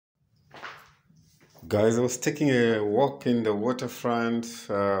Guys, I was taking a walk in the waterfront.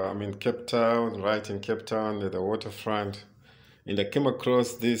 I'm in Cape Town, right in Cape Town at the waterfront. And I came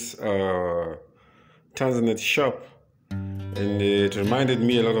across this Tanzanite shop. And it reminded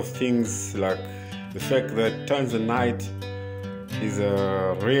me a lot of things, like the fact that Tanzanite is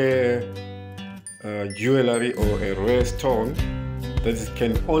a rare jewelry or a rare stone that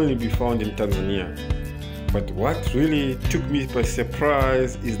can only be found in Tanzania. But what really took me by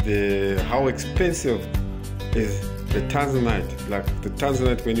surprise is how expensive is the Tanzanite. Like the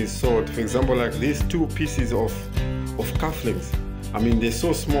Tanzanite when it's sold. For example, like these two pieces of cufflinks. I mean, they're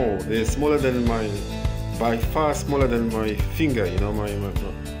so small. They're smaller than by far smaller than my finger. You know, my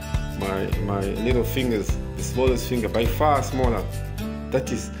little fingers, the smallest finger, by far smaller. That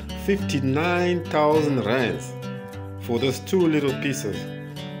is 59,000 rands for those two little pieces.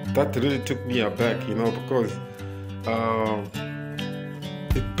 That really took me aback, you know, because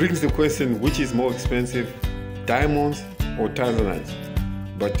it brings the question, which is more expensive, diamonds or Tanzanite?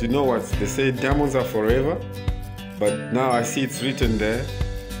 But you know what? They say diamonds are forever, but now I see it's written there,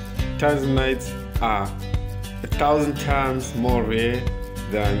 Tanzanites are 1,000 times more rare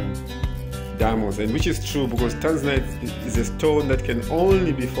than diamonds, and which is true because Tanzanite is a stone that can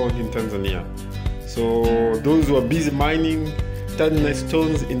only be found in Tanzania. So those who are busy mining Tanzanite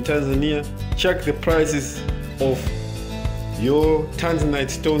stones in Tanzania, check the prices of your Tanzanite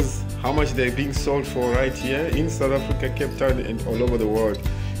stones, how much they're being sold for right here in South Africa, Cape Town, and all over the world.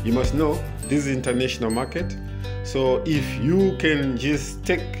 You must know this is international market. So if you can just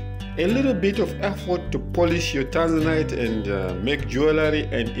take a little bit of effort to polish your Tanzanite and make jewelry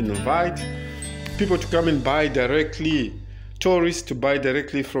and invite people to come and buy directly, tourists to buy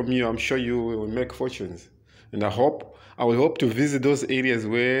directly from you, I'm sure you will make fortunes. And I will hope to visit those areas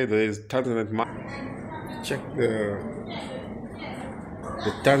where there is Tanzanite. Check the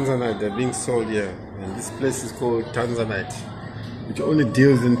Tanzanite that are being sold here. And this place is called Tanzanite, which only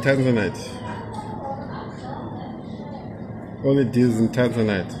deals in Tanzanite. Only deals in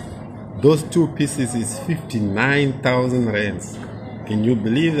Tanzanite. Those two pieces is 59,000 rands. Can you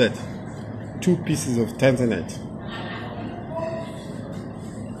believe that? Two pieces of Tanzanite.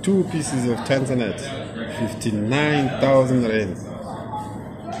 Two pieces of Tanzanite. 59,000 rands.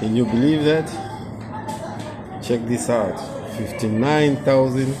 Can you believe that? Check this out.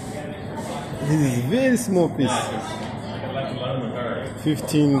 59,000. This is a very small piece.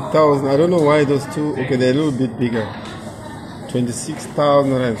 15,000. I don't know why those two. Okay, they're a little bit bigger.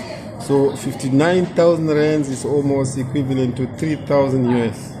 26,000 rands. So 59,000 rands is almost equivalent to 3,000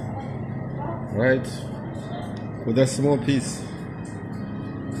 US. Right? For that small piece.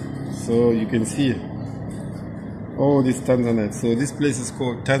 So you can see all this Tanzanite. So this place is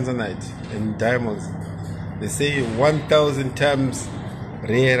called Tanzanite and diamonds. They say 1,000 times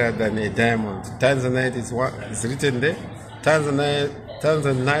rarer than a diamond. Tanzanite is written there.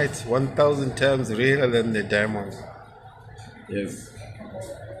 Tanzanite 1,000 times rarer than a diamond. Yes.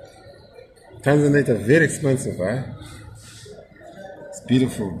 Tanzanite are very expensive, huh? It's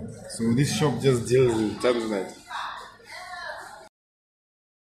beautiful. So this shop just deals in Tanzanite.